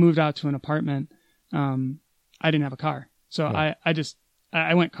I moved out to an apartment, I didn't have a car. So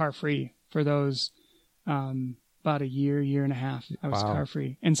I went car free for those about a year and a half. I was car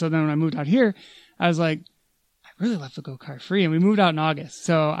free, and so then when I moved out here, I was like, I really love to go car free, and we moved out in August,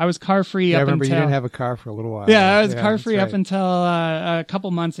 so I was car free. I remember you didn't have a car for a little while. Yeah, I was car free up until a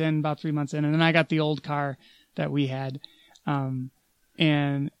couple months in, about 3 months in, and then I got the old car that we had, and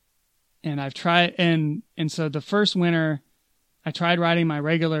I've tried, and so the first winter, I tried riding my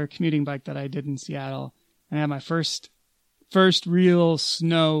regular commuting bike that I did in Seattle, and I had my first real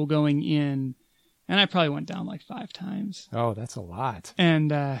snow going in, and I probably went down like 5 times. Oh, that's a lot.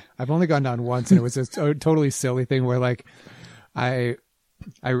 And I've only gone down once, and it was a totally silly thing where like I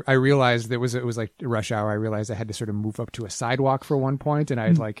realized it was like rush hour. I realized I had to sort of move up to a sidewalk for one point, and I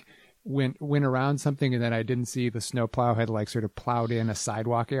like went around something, and then I didn't see the snow plow had like sort of plowed in a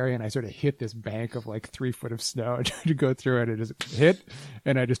sidewalk area, and I sort of hit this bank of like 3 foot of snow and tried to go through it, and it just hit,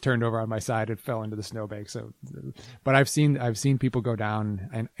 and I just turned over on my side and fell into the snowbank. So, but I've seen people go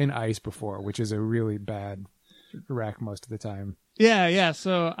down in ice before, which is a really bad wreck most of the time. Yeah.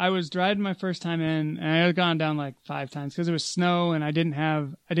 So I was driving my first time in, and I had gone down like 5 times because it was snow, and I didn't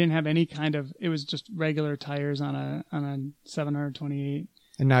have any kind of. It was just regular tires on a 728.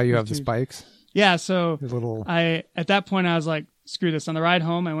 And now you have the spikes? Yeah, so at that point I was like, screw this. On the ride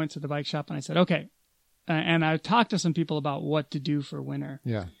home, I went to the bike shop and I said, okay. And I talked to some people about what to do for winter.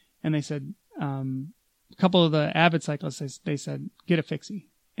 Yeah. And they said, a couple of the avid cyclists, they said, get a fixie.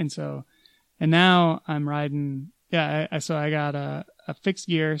 And now I'm riding, so I got a fixed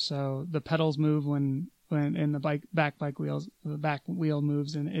gear, so the pedals move when in the back wheel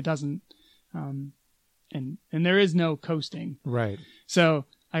moves, and it doesn't, and there is no coasting. Right. So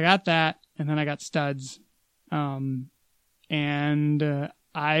I got that, and then I got studs. When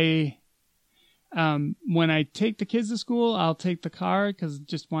I take the kids to school, I'll take the car because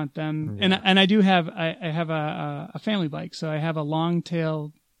just want them. Yeah. And I do have, I have a family bike. So I have a long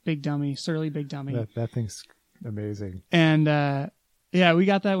tail big dummy, surly big dummy. That thing's amazing. And, we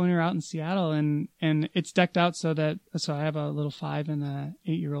got that when we were out in Seattle, and it's decked out so I have a little 5 and a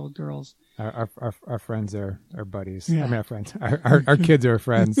 8-year-old girls. Our friends are buddies. Yeah. I mean, our friends. Our kids are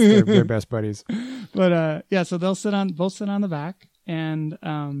friends. They're best buddies. But so they'll both sit on the back, and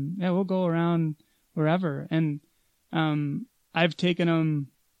we'll go around wherever. And I've taken them.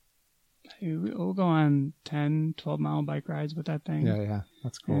 We'll go on 10, 12-mile bike rides with that thing. Yeah,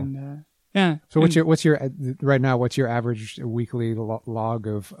 that's cool. And So what's your right now? What's your average weekly log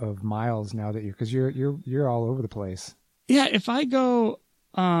of miles now that because you're all over the place? Yeah, if I go.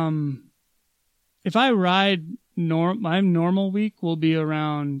 If I ride my normal week will be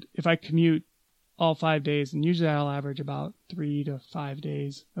around, if I commute all 5 days, and usually I'll average about 3 to 5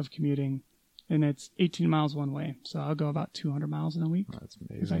 days of commuting, and it's 18 miles one way. So I'll go about 200 miles in a week. That's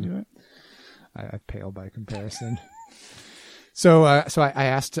amazing. If I do it. I pale by comparison. So I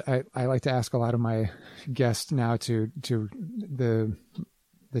like to ask a lot of my guests now to the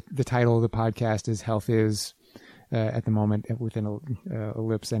title of the podcast is Health Is, at the moment within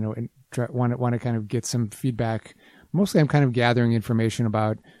ellipse. I know, and want to kind of get some feedback. Mostly I'm kind of gathering information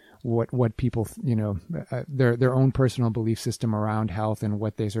about what people, their own personal belief system around health and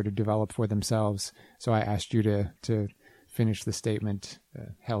what they sort of develop for themselves. So I asked you to finish the statement,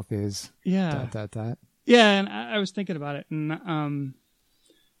 health is ... Yeah, and I was thinking about it, and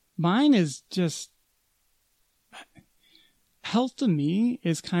mine is just, health to me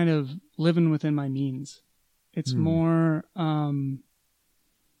is kind of living within my means. It's more, and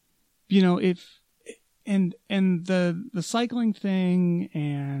the cycling thing,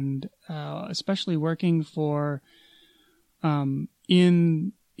 and especially working for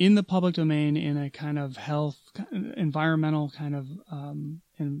in the public domain in a kind of health environmental kind of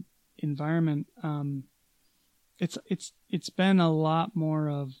environment. It's been a lot more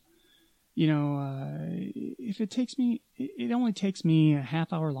of, if it only takes me a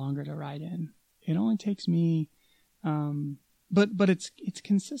half hour longer to ride in. It only takes me, but it's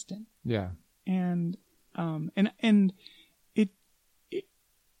consistent. Yeah. And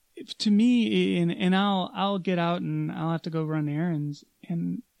to me, and I'll get out and I'll have to go run errands,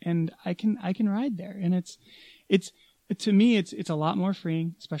 and I can ride there, and it's to me it's a lot more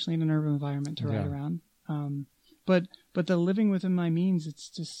freeing, especially in an urban environment, to ride around. But the living within my means, it's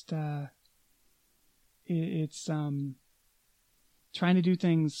just it's trying to do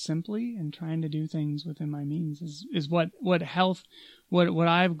things simply and trying to do things within my means is what health, what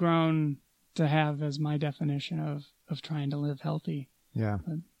I've grown to have as my definition of trying to live healthy. Yeah.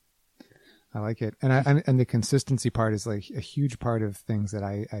 I like it. And the consistency part is like a huge part of things that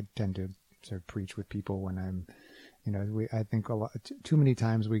I tend to sort of preach with people when I'm, I think too many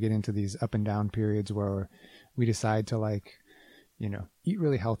times we get into these up and down periods where we decide to like, eat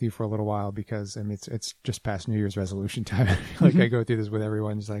really healthy for a little while because it's just past New Year's resolution time. Like I go through this with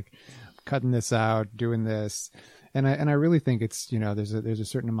everyone, just like cutting this out, doing this. And I really think it's, there's a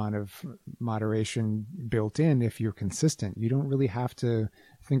certain amount of moderation built in if you're consistent. You don't really have to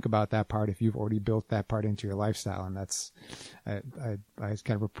think about that part if you've already built that part into your lifestyle. And that's, I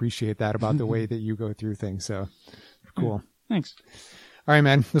kind of appreciate that about the way that you go through things. So cool. Thanks. All right,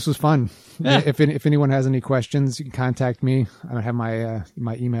 man. This was fun. Yeah. If anyone has any questions, you can contact me. I don't have my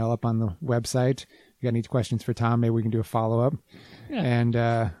email up on the website. If you got any questions for Tom, maybe we can do a follow-up. Yeah. And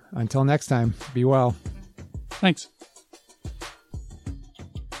until next time, be well. Thanks.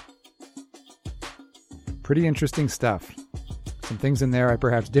 Pretty interesting stuff. Some things in there I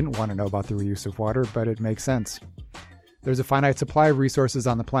perhaps didn't want to know about the reuse of water, but it makes sense. There's a finite supply of resources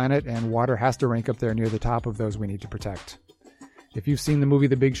on the planet, and water has to rank up there near the top of those we need to protect. If you've seen the movie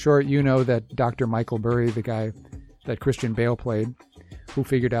The Big Short, you know that Dr. Michael Burry, the guy that Christian Bale played, who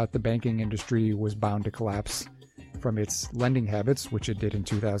figured out the banking industry was bound to collapse from its lending habits, which it did in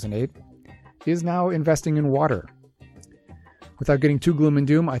 2008, is now investing in water. Without getting too gloom and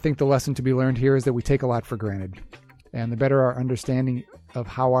doom, I think the lesson to be learned here is that we take a lot for granted. And the better our understanding of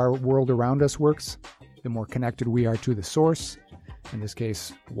how our world around us works, the more connected we are to the source, in this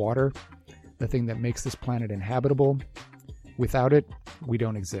case, water, the thing that makes this planet inhabitable. Without it, we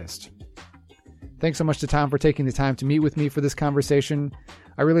don't exist. Thanks so much to Tom for taking the time to meet with me for this conversation.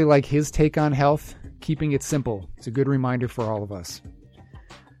 I really like his take on health, keeping it simple. It's a good reminder for all of us.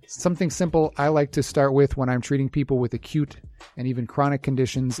 Something simple I like to start with when I'm treating people with acute and even chronic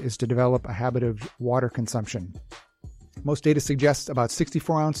conditions is to develop a habit of water consumption. Most data suggests about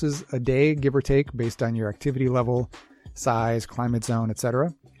 64 ounces a day, give or take, based on your activity level, size, climate zone,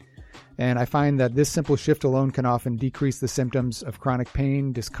 etc. And I find that this simple shift alone can often decrease the symptoms of chronic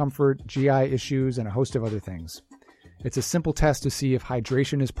pain, discomfort, GI issues, and a host of other things. It's a simple test to see if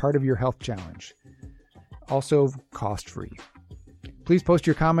hydration is part of your health challenge. Also, cost-free. Please post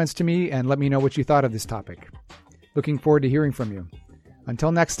your comments to me and let me know what you thought of this topic. Looking forward to hearing from you.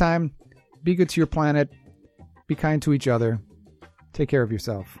 Until next time, be good to your planet, be kind to each other, take care of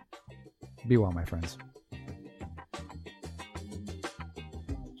yourself. Be well, my friends.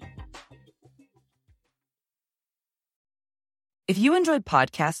 If you enjoyed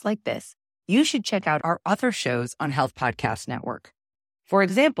podcasts like this, you should check out our other shows on Health Podcast Network. For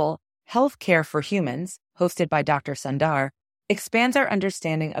example, Healthcare for Humans, hosted by Dr. Sundar, expands our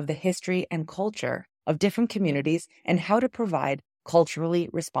understanding of the history and culture of different communities and how to provide culturally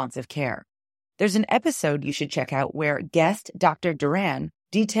responsive care. There's an episode you should check out where guest Dr. Duran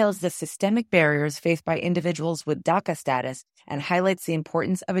details the systemic barriers faced by individuals with DACA status and highlights the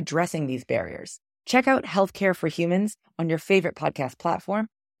importance of addressing these barriers. Check out Healthcare for Humans on your favorite podcast platform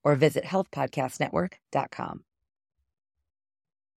or visit healthpodcastnetwork.com.